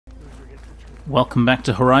Welcome back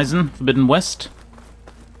to Horizon Forbidden West.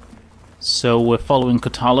 So we're following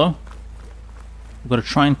Kotalo. We've got to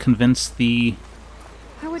try and convince the...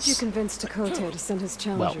 How would you convince Takote to send his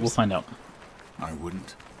challengers? Well, we'll find out. I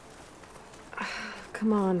wouldn't.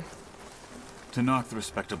 Come on. To knock the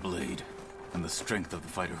respect of blade, and the strength of the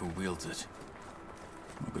fighter who wields it.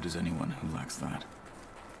 What good is anyone who lacks that?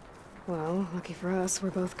 Well, lucky for us,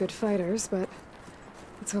 we're both good fighters, but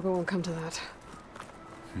let's hope it won't come to that.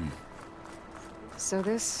 So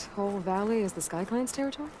this whole valley is the Sky Clan's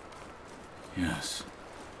territory? Yes.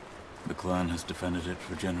 The clan has defended it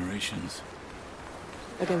for generations.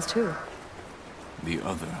 Against who? The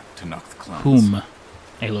other Tenakth clans. Whom?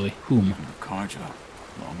 Aloy, whom? From Karja,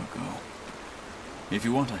 long ago. If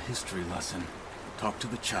you want a history lesson, talk to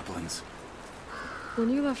the chaplains.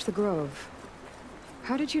 When you left the Grove,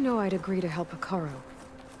 how did you know I'd agree to help Akaro?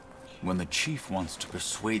 When the chief wants to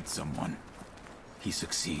persuade someone, he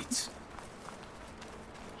succeeds.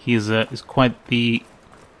 He is quite the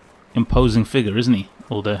imposing figure, isn't he?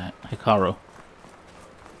 Old Hikaru.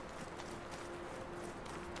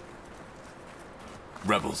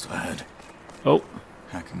 Rebels ahead. Oh.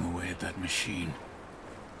 Hacking away at that machine.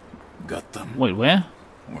 Got them. Wait, where?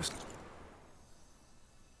 Or...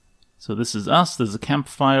 So this is us. There's a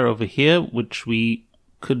campfire over here, which we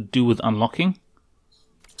could do with unlocking.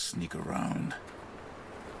 Sneak around.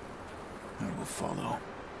 I will follow.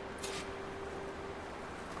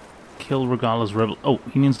 Kill Regala's rebel. Oh,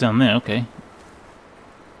 he means down there. Okay.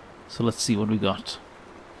 So let's see what we got.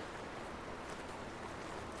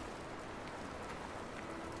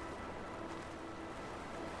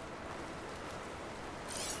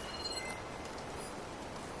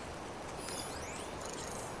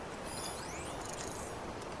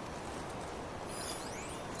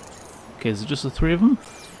 Okay, is it just the three of them?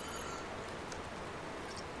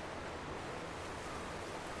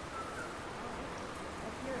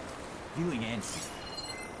 Feeling antsy.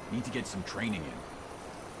 Need to get some training in.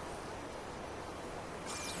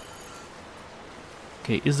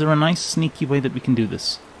 Okay, is there a nice sneaky way that we can do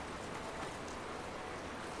this?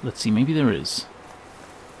 Let's see, maybe there is.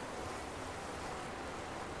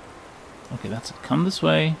 Okay, that's it. Come this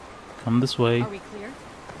way. Come this way. Are we clear?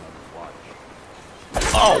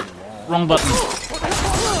 Oh! Wrong button.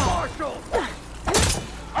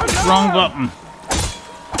 Wrong button.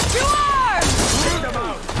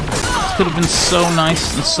 This could have been so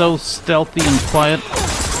nice and so stealthy and quiet.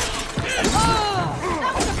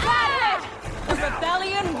 The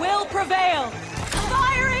rebellion will prevail.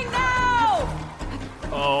 Firing now!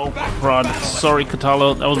 Oh, crud. Sorry,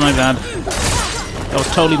 Kotalo. That was my bad. That was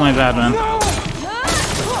totally my bad, man.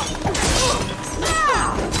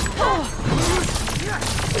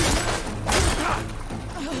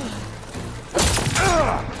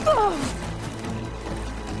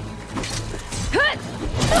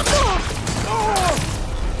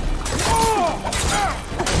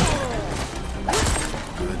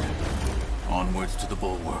 Onwards to the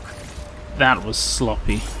bulwark. That was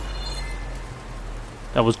sloppy.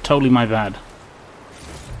 That was totally my bad.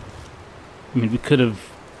 I mean, we could have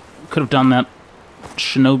done that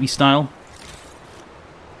shinobi style,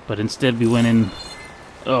 but instead we went in.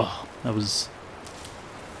 Oh, that was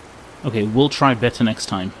okay. We'll try better next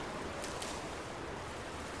time.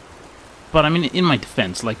 But I mean, in my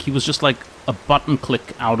defense, like he was just like a button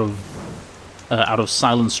click out of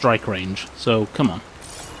silent strike range. So come on.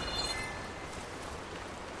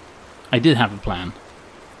 I did have a plan.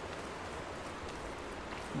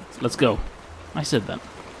 Let's go. I said that.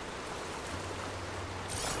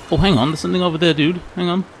 Oh, hang on. There's something over there, dude. Hang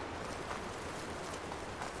on.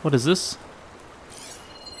 What is this?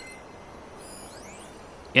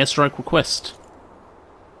 Airstrike request.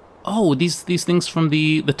 Oh, these things from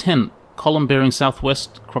the tent. Column bearing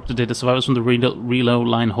southwest. Corrupted data. Survivors from the Relo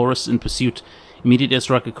line Horus in pursuit. Immediate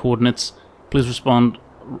airstrike coordinates. Please respond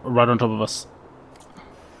right on top of us.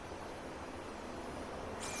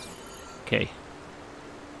 Okay.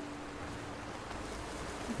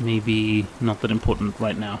 Maybe not that important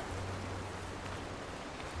right now.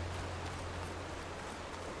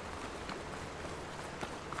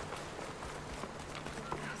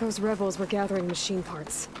 Those rebels were gathering machine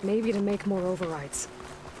parts, maybe to make more overrides.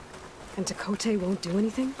 And Takote won't do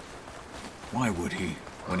anything? Why would he,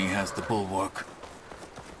 when he has the bulwark?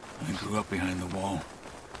 I grew up behind the wall.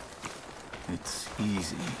 It's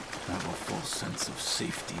easy to have a false sense of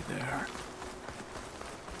safety there.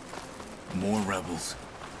 More rebels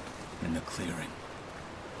in the clearing.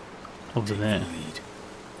 Over Take there. the lead.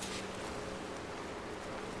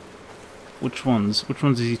 Which ones? Which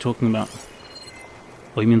ones is he talking about?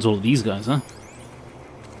 Oh, he means all of these guys, huh?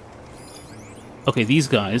 Okay, these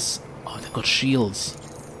guys Oh, they've got shields.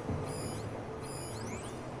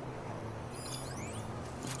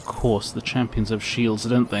 Of course, the champions have shields,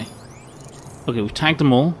 don't they? Okay, we've tagged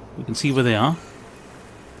them all. We can see where they are.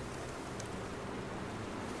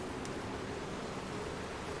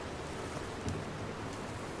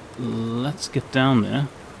 Let's get down there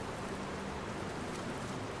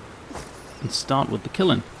and start with the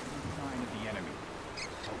killing. Sign of the enemy.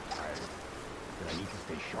 So tired, but I need to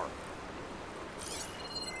stay sharp.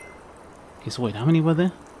 Okay, so wait, how many were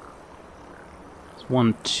there? It's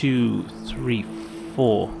 1, 2, 3,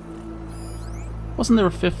 4. Wasn't there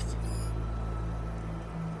a fifth?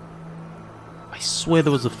 I swear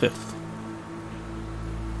there was a fifth.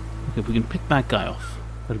 Okay, if we can pick that guy off,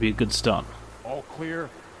 that'd be a good start. All clear.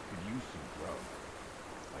 Could use some grub.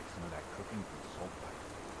 Like some of that cooking from salt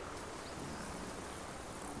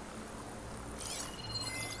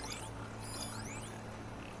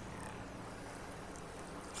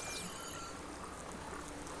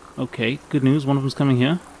pipe. Okay, good news, one of them's coming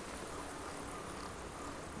here.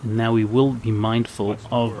 Now we will be mindful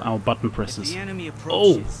of our button presses. If the enemy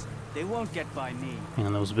approaches, they won't get by me. Hang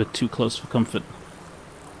on, that was a bit too close for comfort.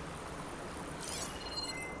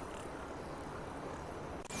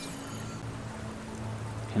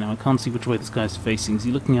 Okay, now I can't see which way this guy's facing. Is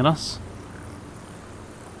he looking at us?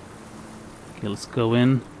 Okay, let's go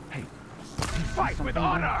in. Fight with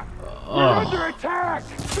honor! Oh, Under attack!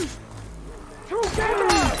 Together!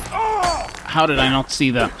 Oh! how did I not see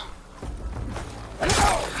that?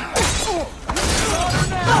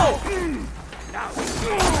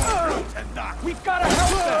 We've got to help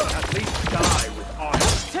them! At least die with honor.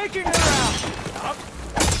 Taking her out! Up.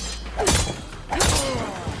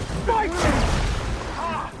 Fight!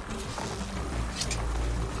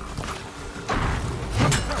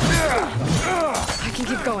 I can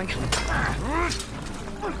keep going.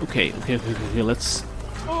 Okay, let's...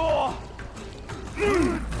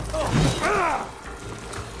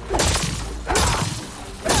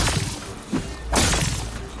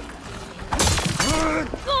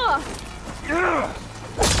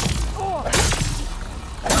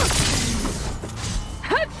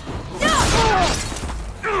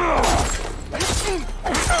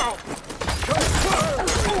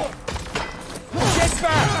 Get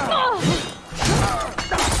back!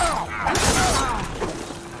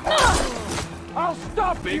 I'll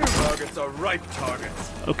stop Big targets are ripe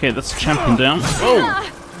targets. Okay, that's a champion down. Oh!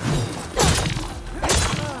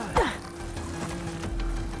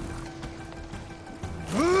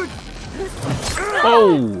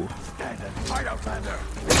 Oh! Stand and fight, Outlander.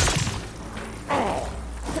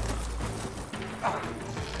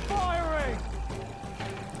 Firing!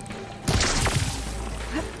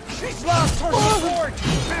 She's lost her support!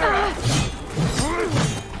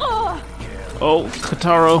 Oh,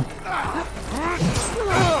 Kataro.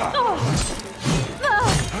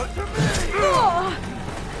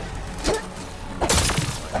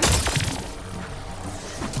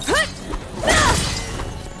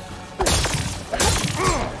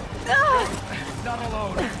 Not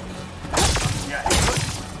alone.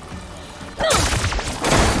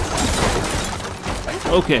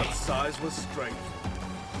 Okay, Size was strength.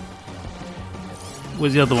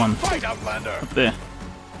 where's the other one? Fight, Outlander! Up there.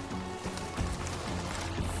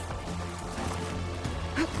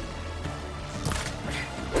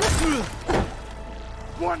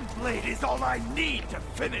 One blade is all I need to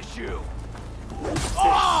finish you.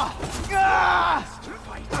 Ah! Ah!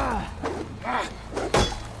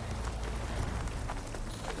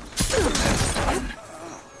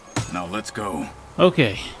 Now let's go.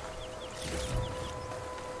 Okay.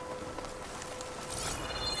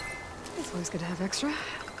 It's always good to have extra.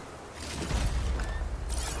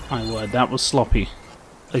 My word, that was sloppy.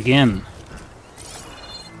 Again.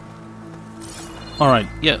 Alright,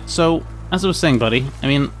 yeah, so, as I was saying, buddy, I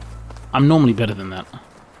mean, I'm normally better than that.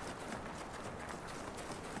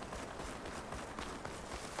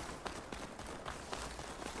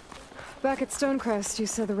 Back at Stonecrest, you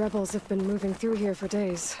said the rebels have been moving through here for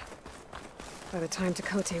days. By the time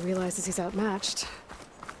Takote realizes he's outmatched,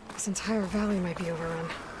 this entire valley might be overrun.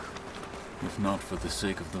 If not for the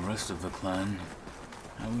sake of the rest of the clan,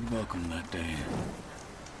 I would welcome that day.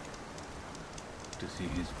 To see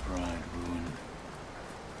his pride ruined.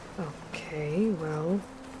 Okay, well,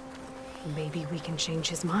 maybe we can change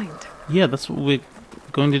his mind. Yeah, that's what we're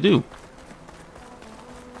going to do.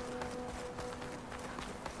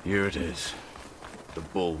 Here it is. The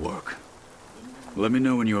Bulwark. Let me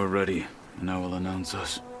know when you are ready, and I will announce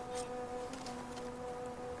us.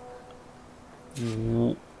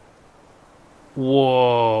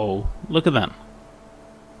 Whoa, look at that.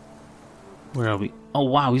 Where are we? Oh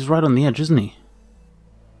wow, he's right on the edge, isn't he?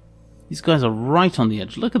 These guys are right on the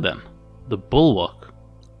edge. Look at them. The Bulwark.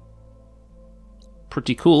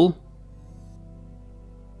 Pretty cool.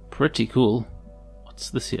 Pretty cool. What's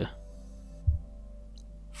this here?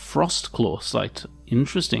 Frostclaw site.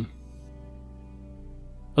 Interesting.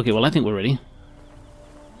 Okay, well, I think we're ready.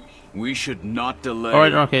 We should not delay.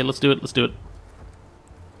 Alright, okay, let's do it, let's do it.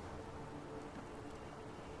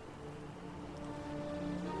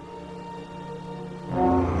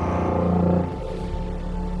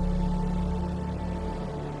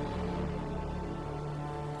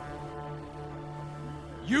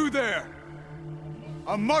 You there!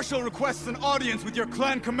 A marshal requests an audience with your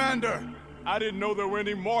clan commander. I didn't know there were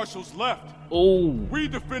any marshals left. Oh. We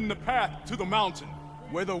defend the path to the mountain.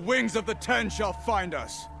 Where the wings of the Ten shall find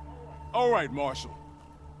us. All right, Marshal.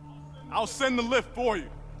 I'll send the lift for you.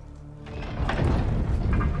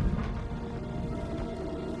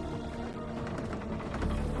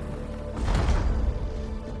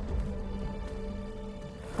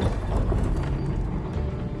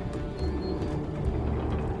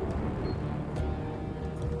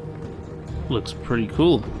 Looks pretty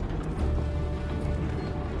cool.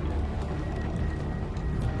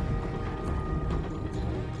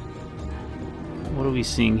 What are we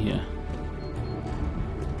seeing here?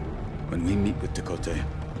 When we meet with Takote,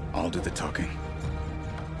 I'll do the talking.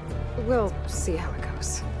 We'll see how it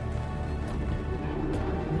goes.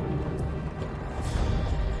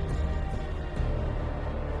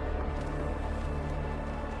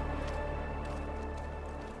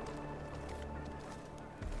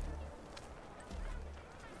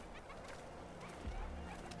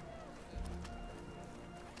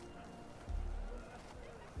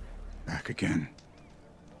 Back again.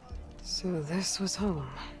 So this was home.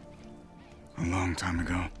 A long time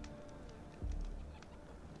ago.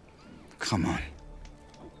 Come on.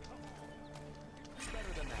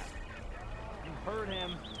 You heard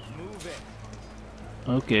him. Move it.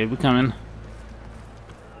 Okay, we're coming. Is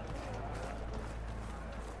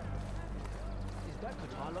that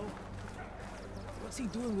Katalo? What's he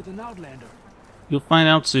doing with an outlander? You'll find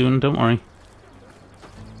out soon, don't worry.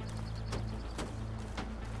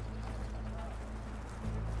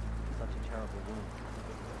 Such a terrible wound.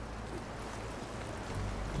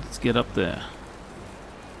 Let's get up there.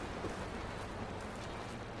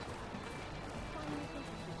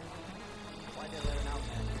 Why they let an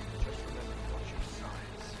outlander? Just remember to watch your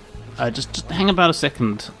size. Just hang about a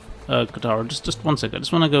second, Katara. Just 1 second. I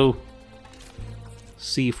just want to go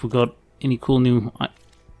see if we got any cool new...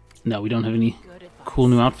 No, we don't have any cool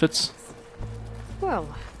new outfits. Well,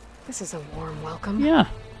 this is a warm welcome. Yeah.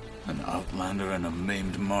 An outlander and a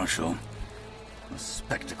maimed marshal. A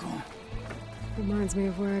spectacle. Reminds me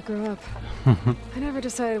of where I grew up. I never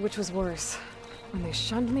decided which was worse. When they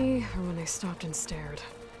shunned me, or when they stopped and stared.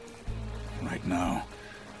 Right now,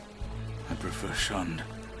 I prefer shunned.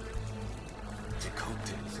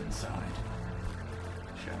 Takote's inside.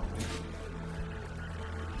 Shall we?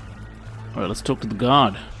 Alright, let's talk to the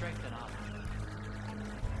guard.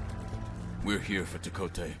 We're here for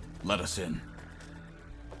Takote. Let us in.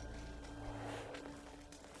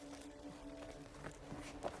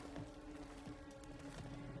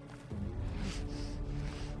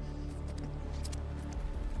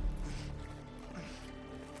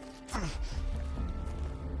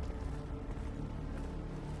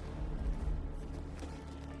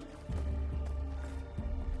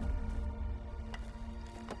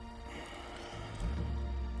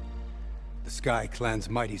 The Sky Clan's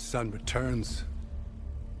mighty son returns.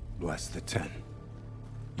 Bless the Ten.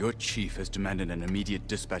 Your chief has demanded an immediate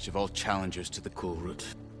dispatch of all challengers to the Cool Route.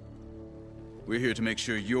 We're here to make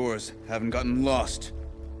sure yours haven't gotten lost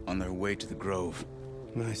on their way to the Grove.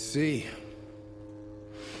 I see.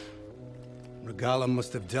 Regala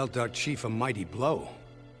must have dealt our chief a mighty blow,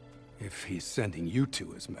 if he's sending you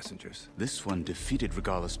two as messengers. This one defeated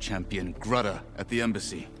Regala's champion, Grutta, at the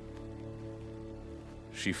embassy.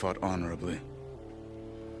 She fought honorably.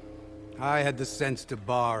 I had the sense to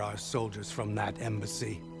bar our soldiers from that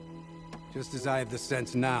embassy. Just as I have the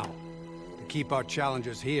sense now to keep our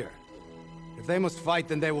challengers here. If they must fight,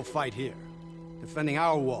 then they will fight here. Defending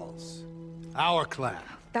our walls. Our clan.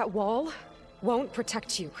 That wall won't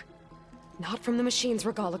protect you. Not from the machines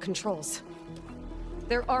Regala controls.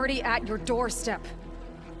 They're already at your doorstep.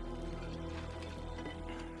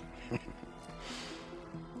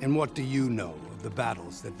 And what do you know of the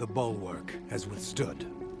battles that the Bulwark has withstood?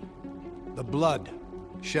 The blood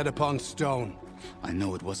shed upon stone. I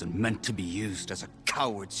know it wasn't meant to be used as a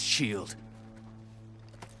coward's shield.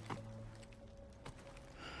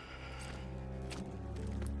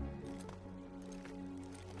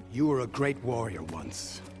 You were a great warrior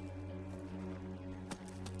once.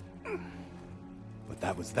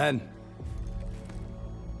 That was then.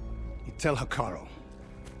 You tell Hikaru,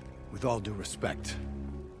 with all due respect,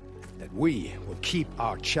 that we will keep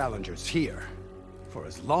our challengers here for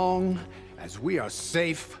as long as we are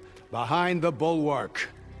safe behind the bulwark.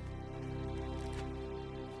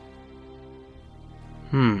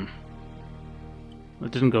 That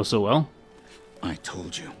didn't go so well. I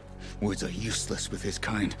told you, woods are useless with his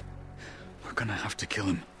kind. We're gonna have to kill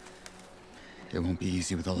him. It won't be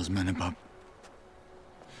easy with all his men above.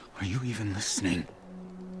 Are you even listening?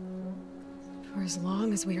 For as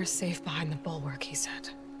long as we are safe behind the bulwark, he said.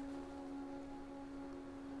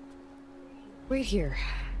 Wait here.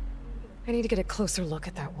 I need to get a closer look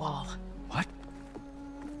at that wall. What?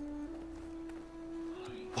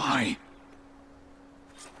 Why?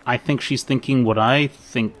 I think she's thinking what I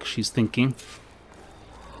think she's thinking.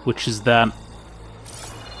 Which is that...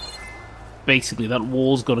 basically, that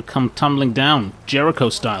wall's got to come tumbling down. Jericho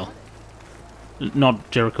style. Not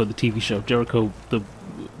Jericho the TV show. Jericho the...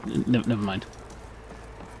 Never mind.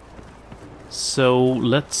 So,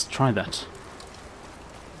 let's try that.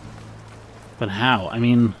 But how? I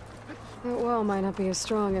mean... That wall might not be as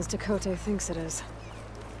strong as Dakota thinks it is.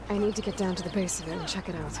 I need to get down to the base of it and check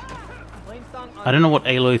it out. I don't know what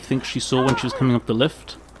Aloy thinks she saw when she was coming up the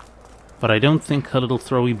lift, but I don't think her little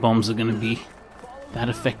throwy bombs are going to be that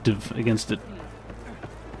effective against it.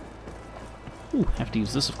 Ooh, have to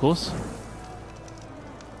use this, of course.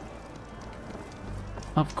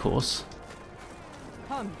 Of course.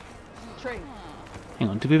 Hang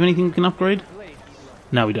on, do we have anything we can upgrade?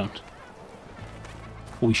 No, we don't.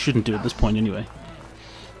 Well, we shouldn't do at this point anyway.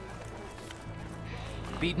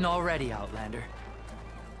 Beaten already, Outlander.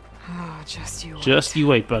 Oh, just you wait. Just you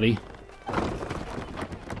wait, buddy. I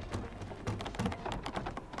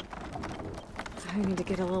need to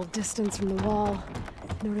get a little distance from the wall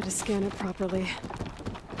in order to scan it properly.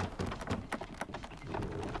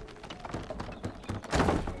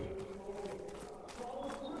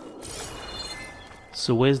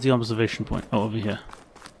 So where's the observation point? Oh, over here.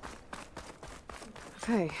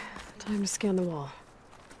 Okay, time to scan the wall.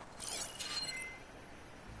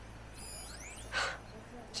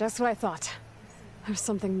 Just what I thought. There's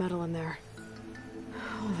something metal in there.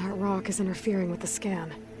 Oh, that rock is interfering with the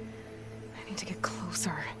scan. I need to get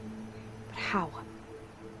closer. But how?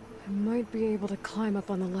 I might be able to climb up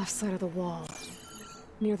on the left side of the wall,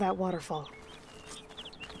 near that waterfall.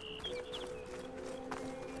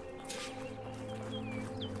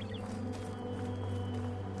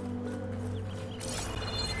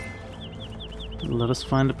 Let us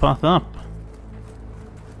find a path up.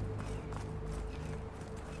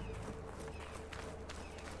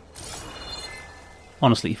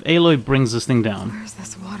 Honestly, if Aloy brings this thing down... Where's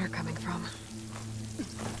this water coming from?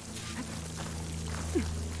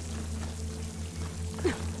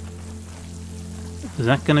 Is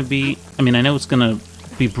that going to be... I mean, I know it's going to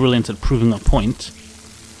be brilliant at proving a point.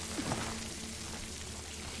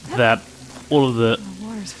 That all of the... The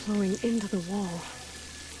water's flowing into the wall.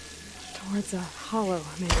 Towards a hollow,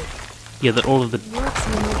 maybe. Yeah, that all of the... Works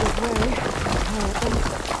in a good way.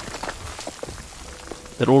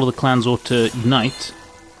 That all of the clans ought to unite.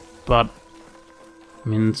 But... I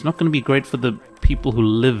mean, it's not going to be great for the people who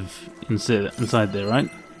live inside there, right?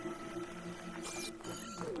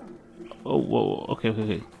 Oh, whoa,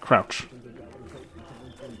 okay. Crouch.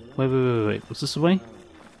 Wait. Was this the way?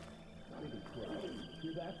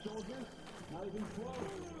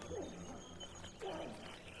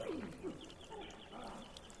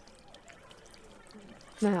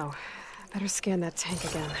 Now, better scan that tank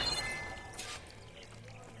again.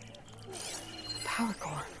 Power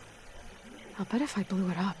core. I'll bet if I blew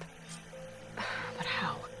it up. But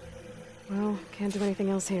how? Well, can't do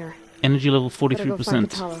anything else here. Energy level Better go find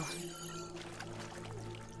 43%. Italo.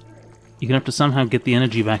 You're gonna have to somehow get the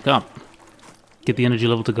energy back up. Get the energy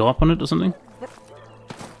level to go up on it or something?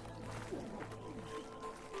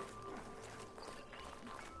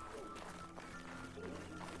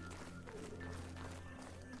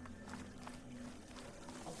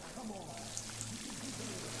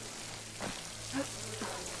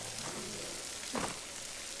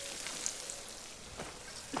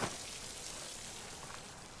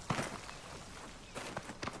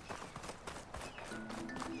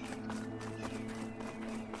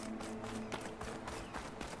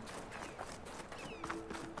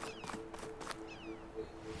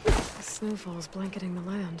 Snowfall's blanketing the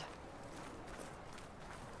land.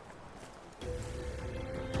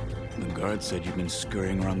 The guard said you've been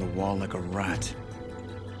scurrying around the wall like a rat.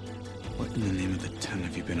 What in the name of the ten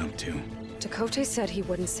have you been up to? Dakota said he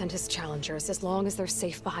wouldn't send his challengers as long as they're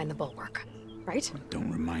safe behind the bulwark. Right?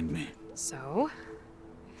 Don't remind me. So,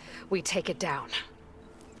 we take it down.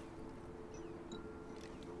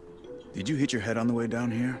 Did you hit your head on the way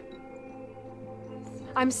down here?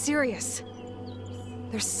 I'm serious.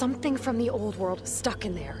 There's something from the old world stuck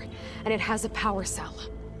in there, and it has a power cell.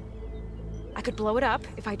 I could blow it up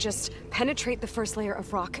if I just penetrate the first layer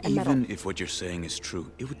of rock and metal. Even if what you're saying is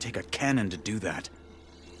true, it would take a cannon to do that.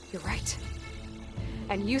 You're right.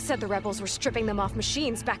 And you said the rebels were stripping them off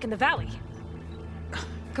machines back in the valley.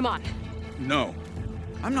 Come on. No.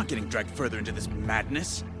 I'm not getting dragged further into this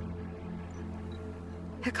madness.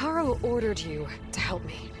 Hikaru ordered you to help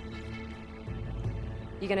me.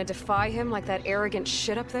 You gonna defy him like that arrogant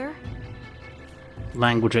shit up there?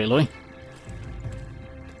 Language, Aloy.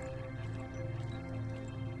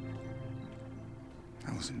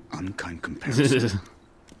 That was an unkind comparison.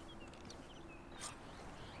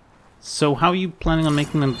 So how are you planning on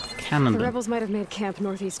making them cannon The then? rebels might have made camp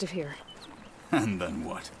northeast of here. And then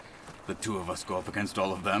what? The two of us go up against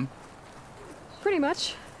all of them? Pretty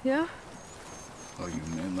much, yeah. Oh, you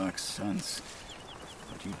may lack sense,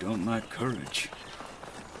 but you don't lack courage.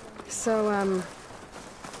 So,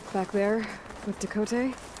 back there with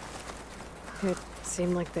Dakota, it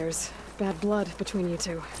seemed like there's bad blood between you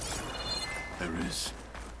two. There is.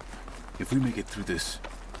 If we make it through this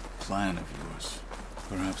plan of yours,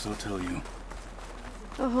 perhaps I'll tell you.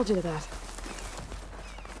 I'll hold you to that.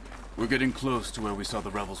 We're getting close to where we saw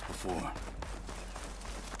the rebels before.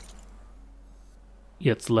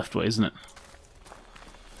 Yeah, it's the left way, isn't it?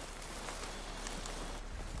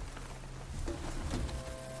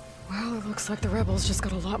 Well, it looks like the rebels just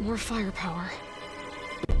got a lot more firepower.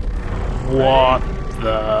 What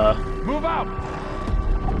the... Move out!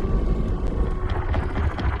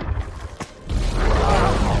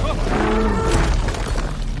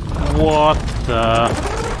 What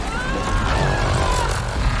the...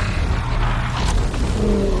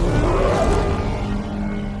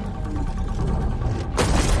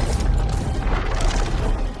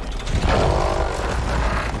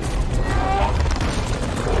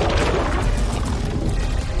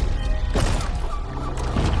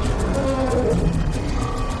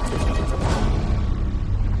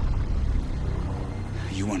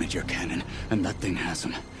 You wanted your cannon, and that thing has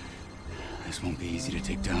him. This won't be easy to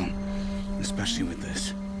take down, especially with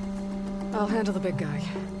this. I'll handle the big guy.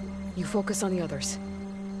 You focus on the others.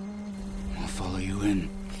 I'll follow you in.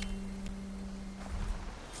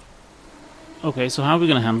 Okay, so how are we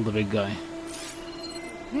gonna handle the big guy?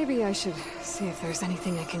 Maybe I should see if there's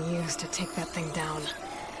anything I can use to take that thing down.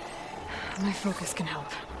 My focus can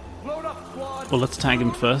help. Load up, squad! Well, let's tag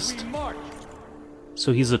him first. March!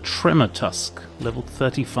 So he's a Tremor Tusk, level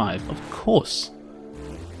 35. Of course.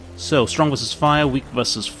 So, strong versus fire, weak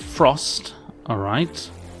versus frost. Alright.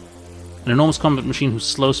 An enormous combat machine whose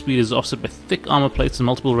slow speed is offset by thick armor plates and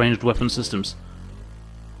multiple ranged weapon systems.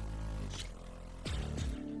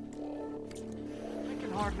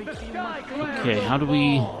 Okay, how do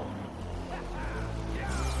we...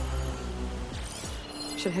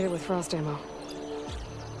 Should hit it with frost ammo.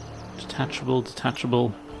 Detachable,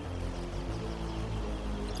 detachable...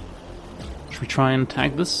 Should we try and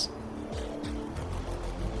tag this?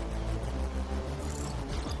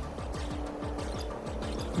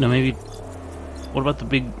 No, maybe... What about the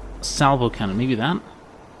big salvo cannon? Maybe that?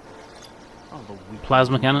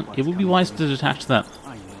 Plasma cannon? It would be wise to detach that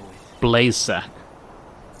blaze sack.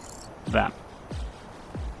 That.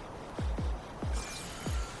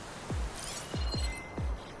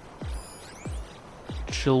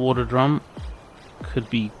 Chill water drum. Could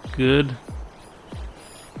be good.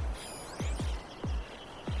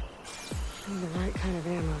 Need the right kind of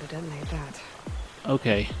ammo to detonate that.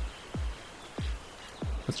 Okay.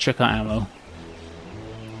 Let's check our ammo.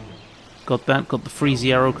 Got that, got the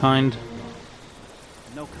freezy arrow kind.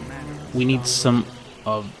 We need some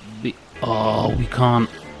of the... Oh, we can't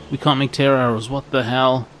make tear arrows. What the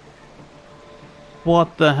hell?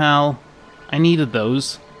 What the hell? I needed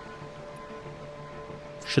those.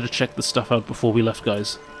 Should have checked the stuff out before we left,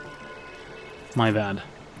 guys. My bad.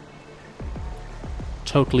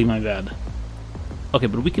 Totally my bad. Okay,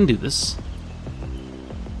 but we can do this.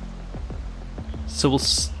 So we'll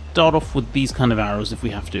start off with these kind of arrows if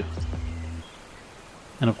we have to.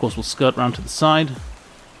 And of course we'll skirt round to the side.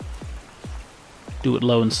 Do it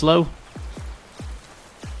low and slow.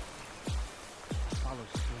 Follow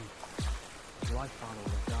strength. Do I follow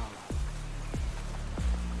the dollar?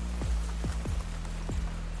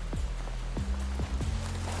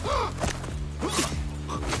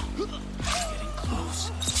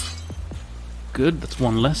 Good, that's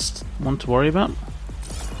one less one to worry about.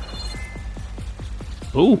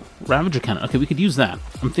 Oh, Ravager cannon. Okay, we could use that.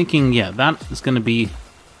 I'm thinking, yeah, that is going to be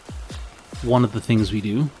one of the things we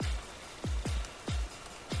do.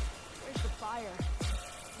 Where's the fire?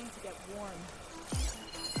 Need to get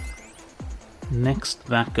Next,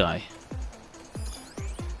 that guy.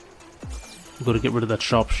 We've got to get rid of that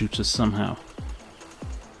sharpshooter somehow.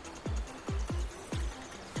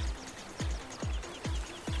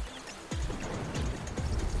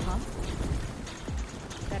 Huh?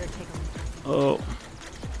 Better take a look. Oh.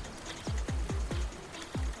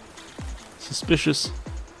 Suspicious.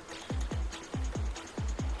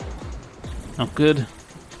 Not good.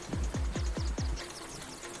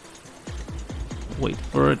 Wait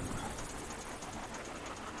for it.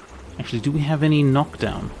 Actually, do we have any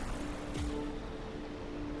knockdown?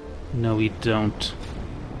 No, we don't.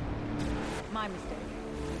 My mistake.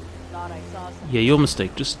 Thought I saw something. Yeah, your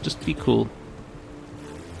mistake. Just be cool.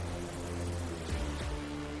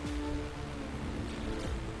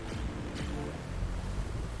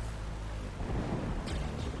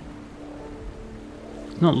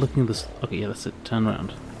 Not looking at this. Okay, yeah, that's it. Turn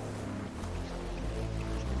around.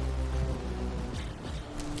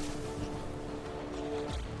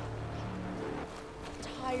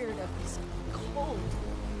 Tired of this cold.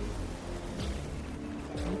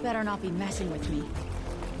 You better not be messing with me.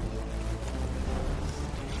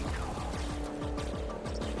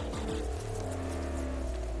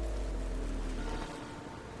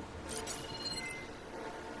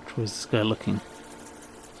 Where's this guy looking?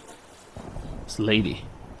 This lady.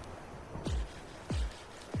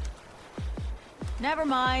 Never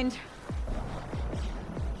mind.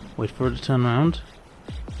 Wait for her to turn around.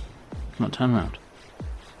 Come on, turn around.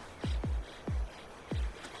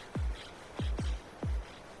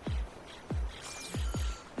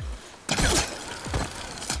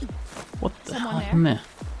 What the hell happened there?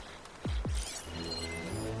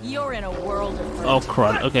 You're in a world of hurt. Oh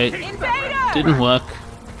crud, okay. Invader! Didn't work.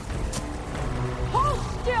 Hold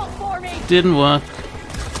still for me! Didn't work.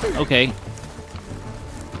 Okay.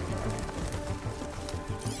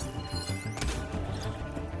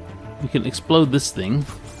 We can explode this thing.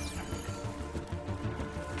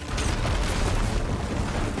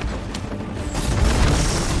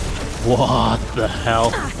 What the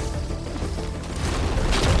hell?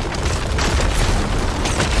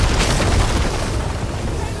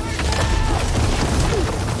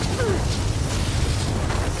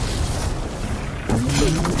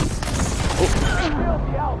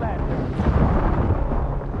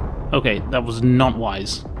 Okay, that was not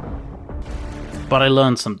wise. But I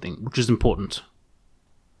learned something, which is important.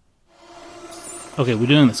 Okay, we're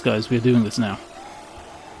doing this, guys. We're doing this now.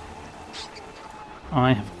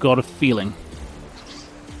 I have got a feeling.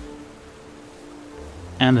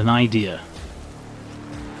 And an idea.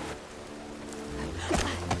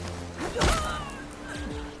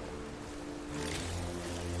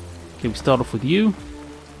 Okay, we start off with you.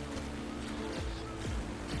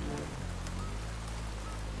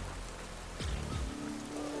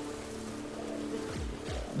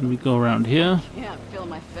 And we go around here. Can't feel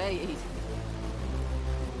my face.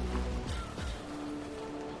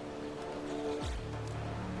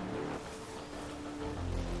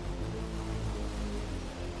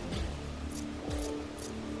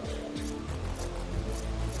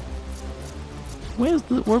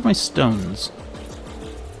 Where are my stones?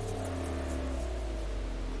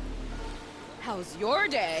 How's your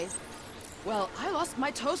day? Well, I lost my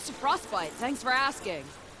toes to frostbite. Thanks for asking.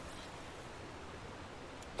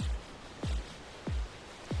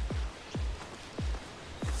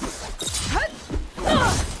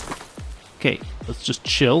 Okay, let's just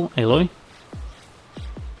chill, Aloy.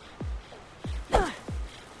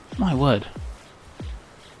 My word.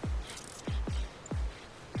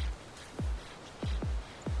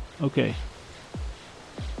 Okay.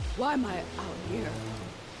 Why am I out here?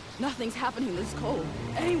 Nothing's happening this cold.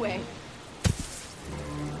 Anyway,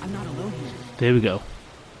 I'm not alone here. There we go.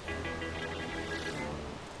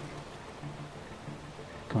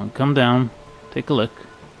 Come on, come down. Take a look.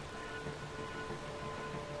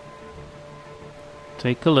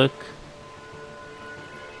 Take a look.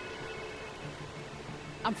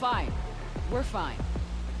 I'm fine. We're fine.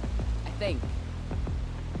 I think.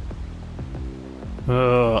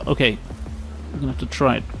 Okay. We're gonna have to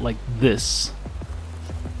try it like this.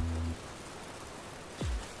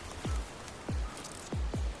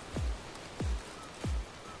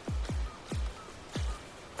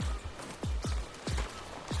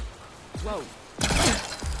 Whoa.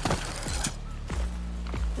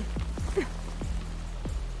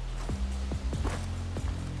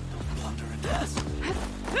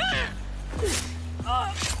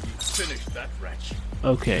 Finish that wretch.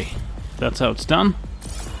 Okay. That's how it's done.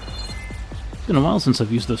 It's been a while since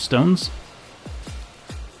I've used those stones.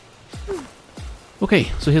 Okay,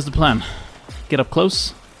 so here's the plan. Get up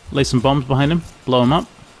close, lay some bombs behind him, blow him up,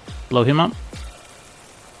 blow him up.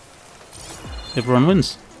 Everyone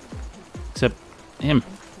wins. Except him.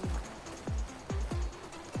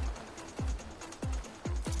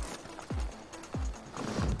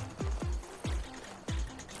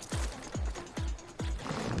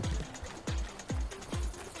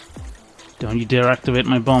 Don't you dare activate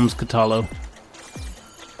my bombs, Katalo.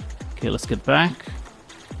 Okay, let's get back.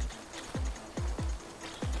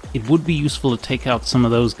 It would be useful to take out some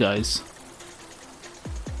of those guys.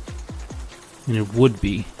 I mean, it would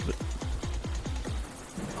be, but...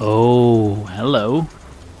 Oh, hello.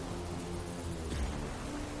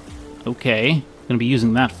 Okay, gonna be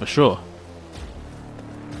using that for sure.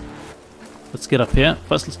 Let's get up here.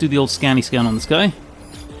 First, let's do the old scanny scan on this guy.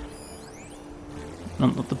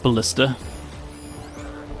 Not the ballista.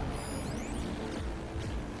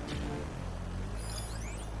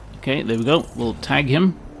 Okay, there we go. We'll tag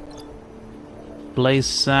him. Blaze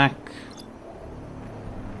sack.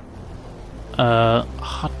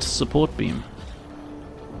 Hot support beam.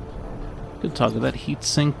 Good target. That heat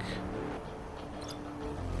sink.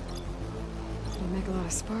 It'll make a lot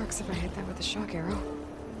of sparks if I hit that with a shock arrow.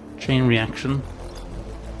 Chain reaction.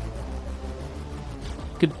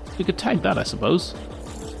 We could tag that, I suppose.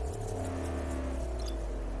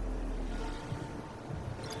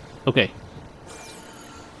 Okay.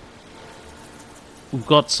 We've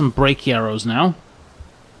got some breaky arrows now.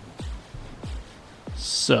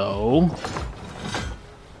 So...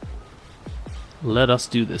 let us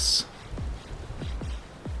do this.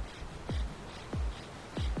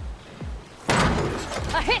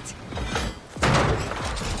 A hit!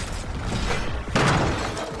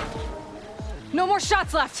 No more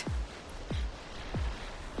shots left!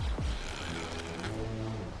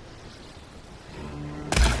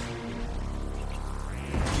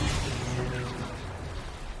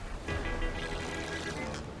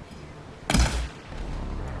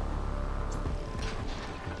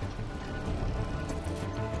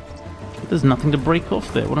 There's nothing to break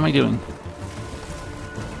off there. What am I doing?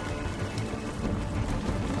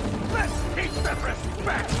 Let's keep the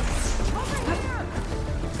respect!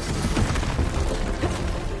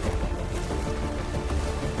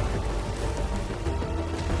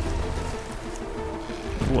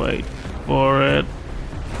 Wait for it.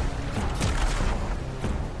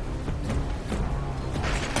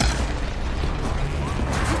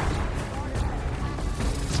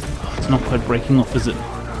 Oh, it's not quite breaking off, is it?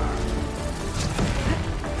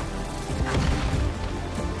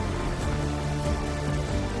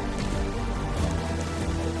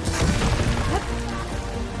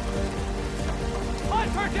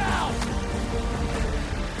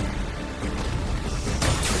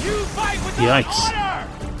 Yikes.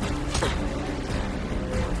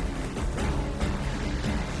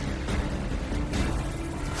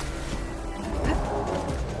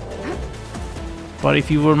 But if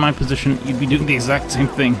you were in my position, you'd be doing the exact same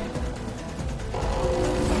thing.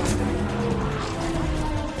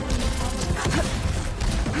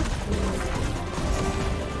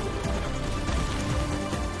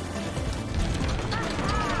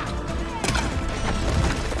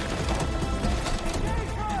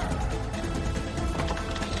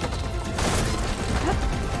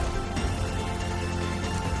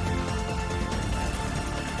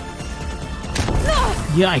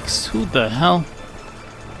 Yikes, who the hell?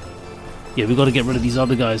 Yeah, we gotta get rid of these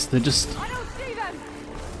other guys. They're just... I don't see them!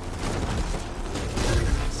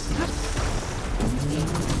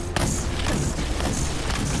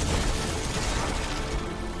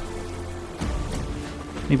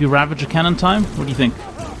 Maybe ravage a cannon time? What do you think?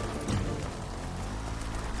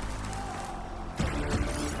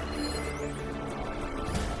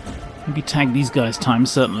 Maybe tag these guys time,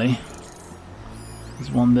 certainly.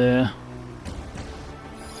 There's one there.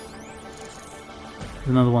 There's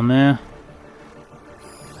another one there.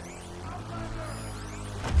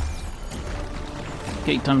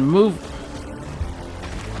 Okay, time to move.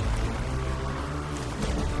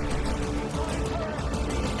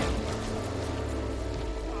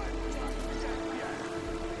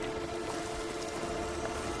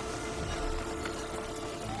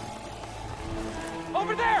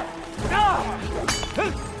 Over there!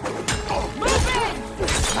 Move in!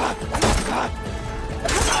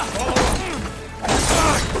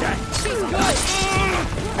 She's good!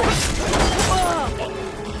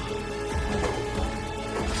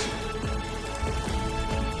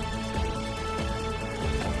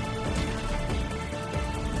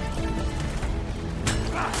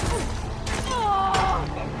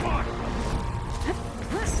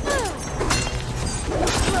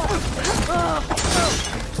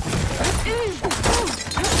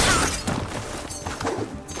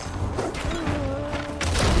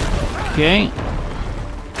 Okay.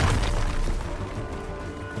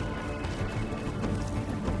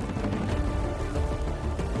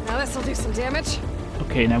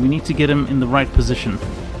 Okay, now we need to get him in the right position.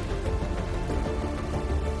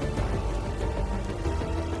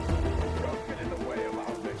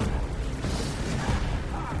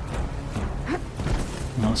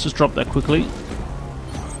 Now let's just drop that quickly.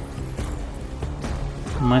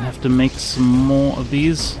 Might have to make some more of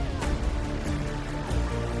these.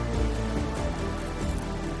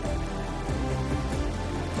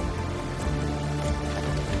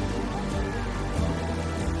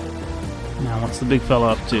 Now, what's the big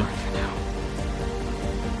fella up to?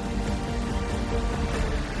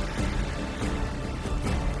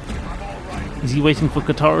 Is he waiting for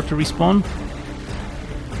Katara to respawn?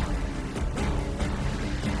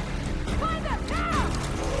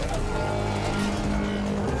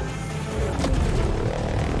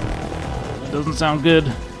 Doesn't sound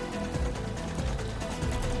good.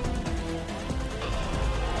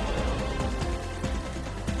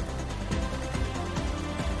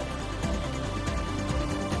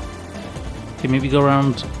 Okay, maybe go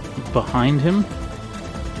around behind him.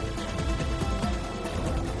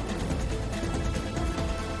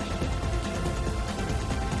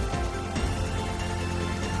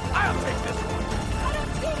 I'll take this one.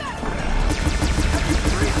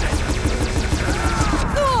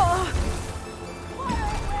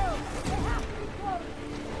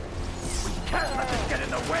 Can't let this get in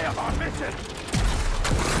the way of our mission.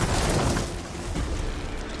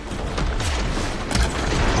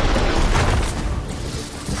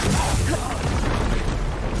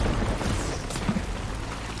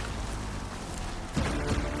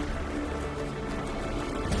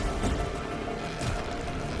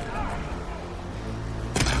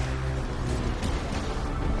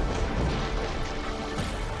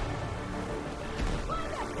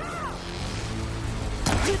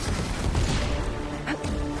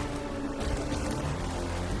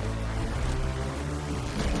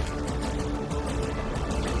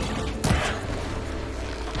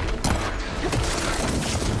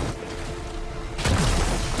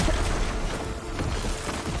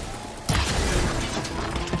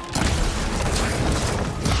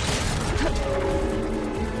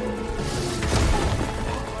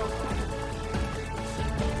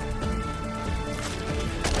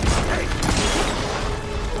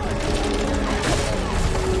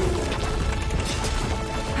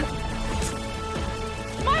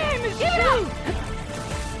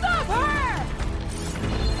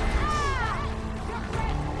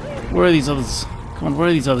 Where are these others? Come on, where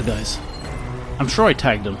are these other guys? I'm sure I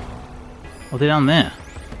tagged them. Oh, they're down there.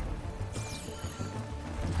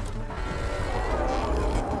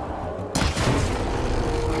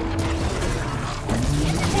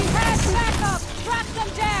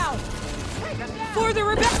 For the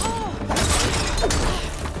rebel.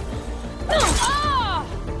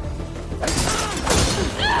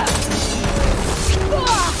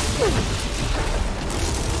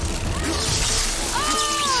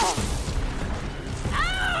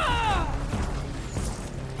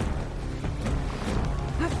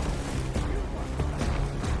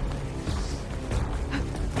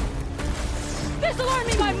 This'll earn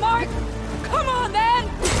me my mark. Come on, then.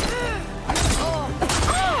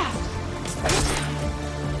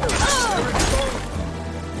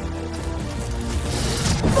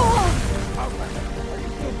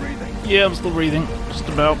 Yeah, I'm still breathing. Just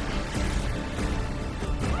about.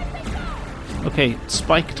 Okay,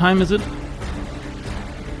 spike time, is it?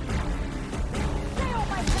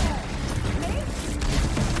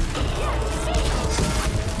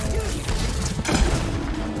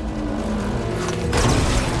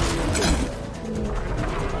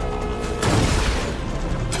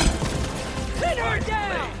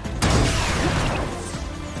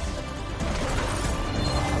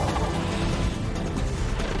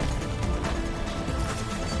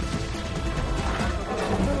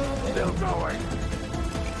 Still going.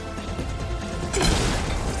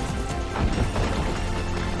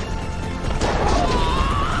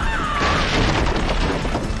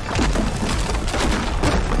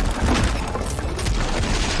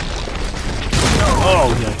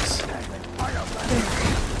 Oh, yikes.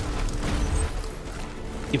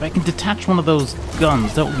 If I can detach one of those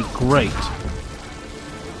guns, that would be great.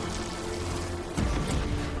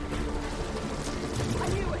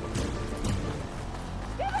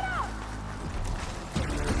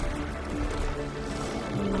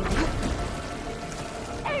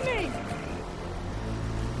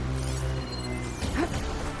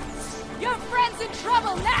 Your friend's in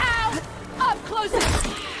trouble now! Up close!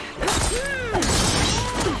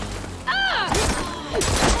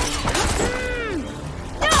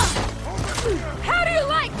 How do you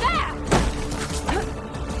like that?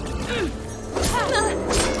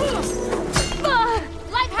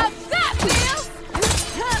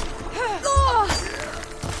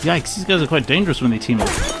 Yikes, these guys are quite dangerous when they team up.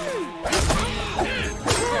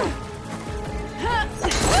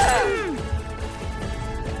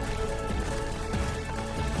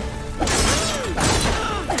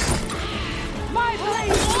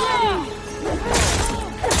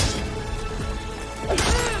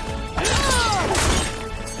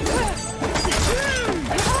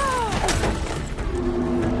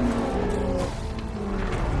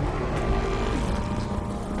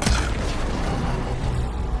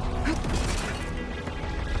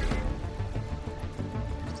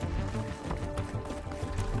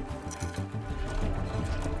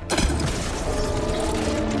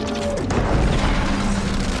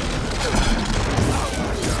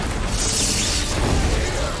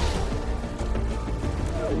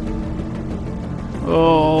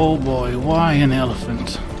 Oh boy, why an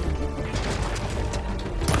elephant?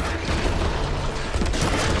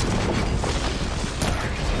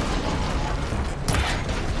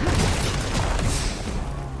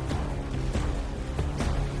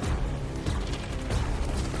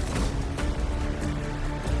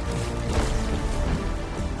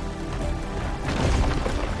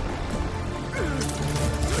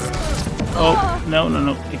 Oh, no, no,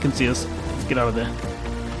 no, it can see us. Let's get out of there.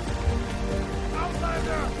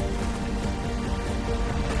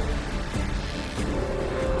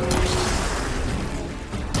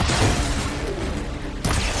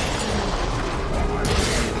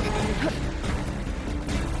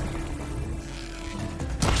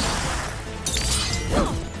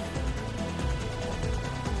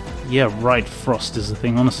 Yeah, right, frost is the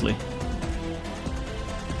thing, honestly.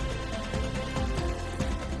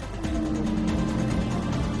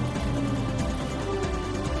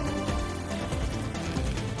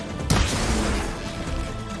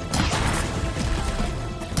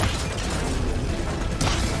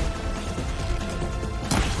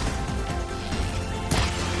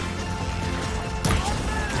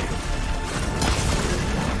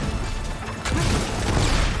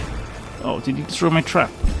 Oh, did he destroy my trap?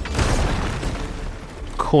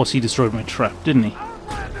 Of course he destroyed my trap, didn't he?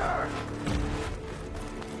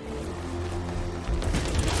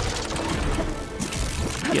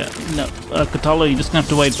 Yeah, no. Katalo, you're just gonna have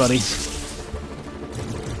to wait, buddy.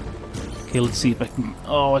 Okay, let's see if I can...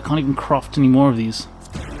 Oh, I can't even craft any more of these.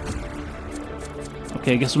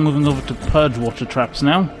 Okay, I guess we're moving over to purge water traps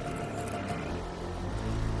now.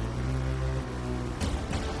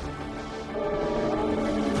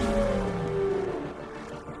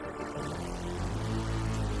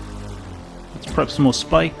 Prep some more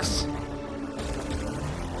spikes.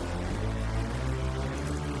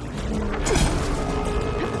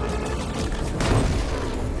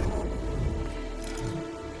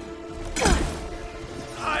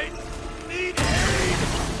 I need aid.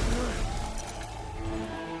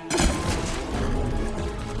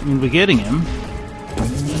 I mean, we're getting him.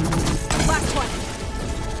 Last one.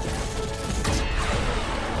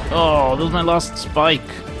 Oh, that was my last spike.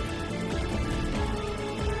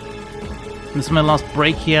 This is my last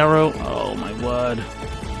breaky arrow. Oh my word.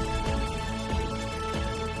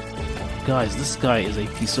 Guys, this guy is a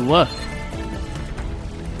piece of work.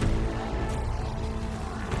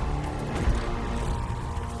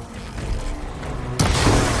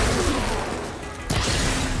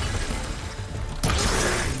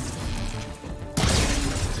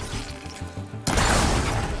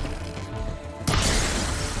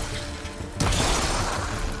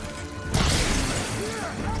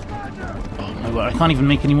 I can't even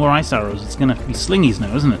make any more ice arrows. It's gonna be slingies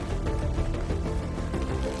now, isn't it?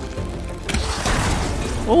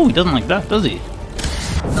 Oh, he doesn't like that, does he?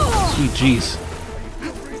 Sweet jeez.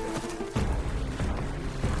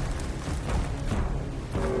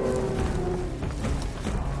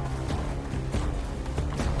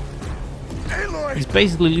 Aloy! He's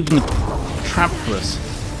basically leaving a trap for us.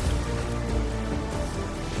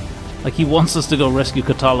 Like he wants us to go rescue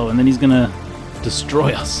Katalo and then he's gonna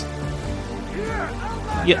destroy us.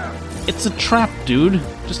 Yeah, it's a trap, dude.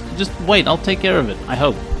 Just wait, I'll take care of it, I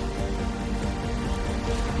hope.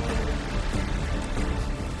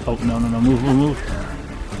 Oh, no, no, no, move, move, move.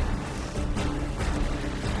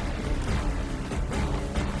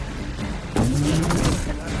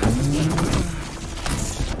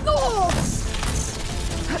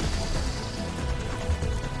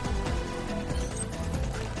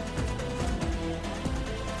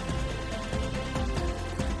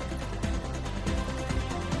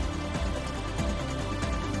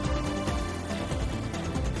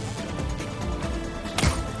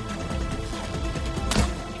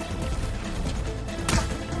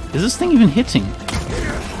 Is this thing even hitting? Help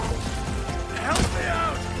me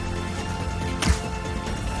out!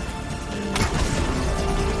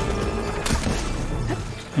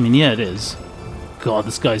 I mean, yeah, it is. God,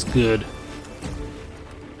 this guy's good.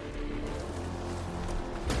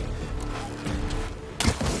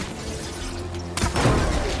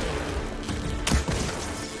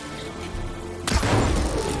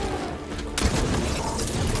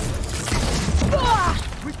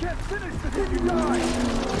 We can't finish this if you die!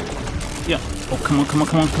 Yeah. Oh, come on, come on,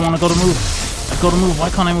 come on, come on, I gotta move. I gotta move, why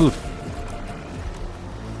can't I move?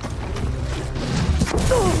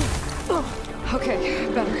 Okay,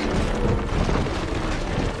 better.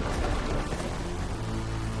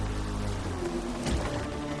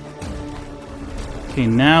 Okay,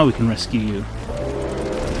 now we can rescue you.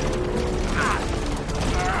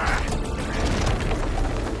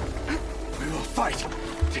 We will fight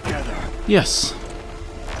together. Yes.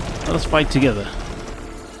 Let us fight together.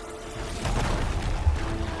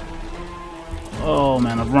 Oh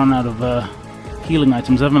man, I've run out of healing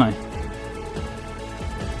items, haven't I?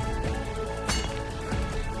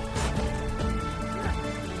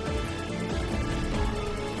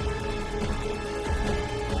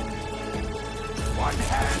 One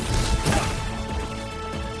hand.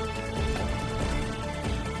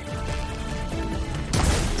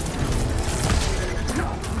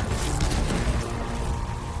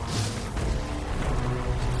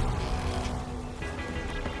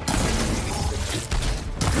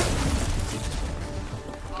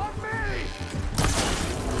 On me!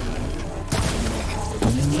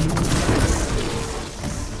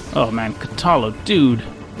 Oh man, Katalo, dude.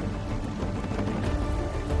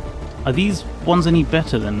 Are these ones any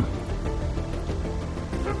better than...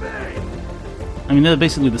 To me! I mean, they're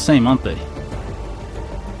basically the same, aren't they?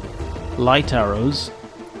 Light arrows.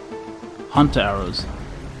 Hunter arrows.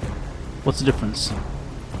 What's the difference?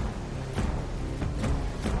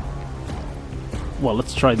 Well,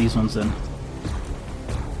 let's try these ones then.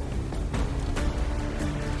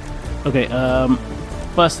 Okay,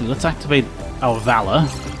 firstly, let's activate our Valor.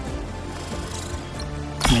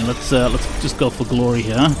 I mean, let's just go for glory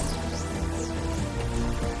here.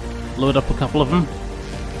 Load up a couple of them.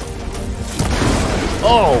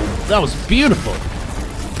 Oh, that was beautiful!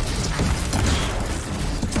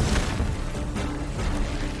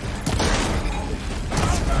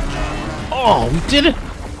 Oh, we did it!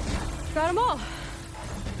 Got them all.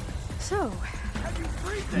 So,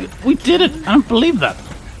 We did it! I don't believe that!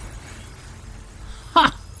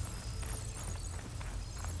 Ha!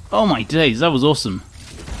 Oh my days, that was awesome.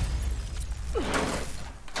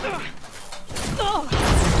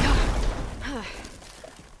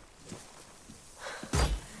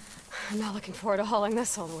 I'm not looking forward to hauling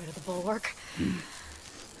this all the way to the Bulwark.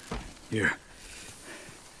 Here.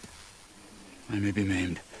 I may be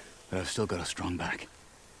maimed, but I've still got a strong back.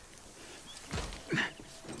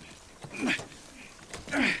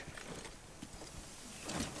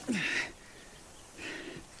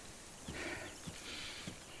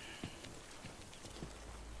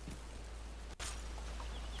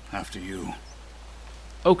 After you.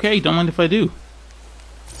 Okay, don't mind if I do.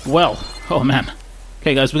 Well, oh man.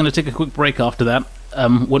 Okay guys, we're going to take a quick break after that.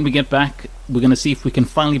 When we get back, we're going to see if we can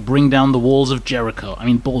finally bring down the walls of Jericho. I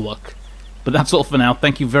mean, Bulwark. But that's all for now.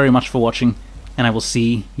 Thank you very much for watching, and I will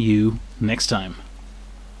see you next time.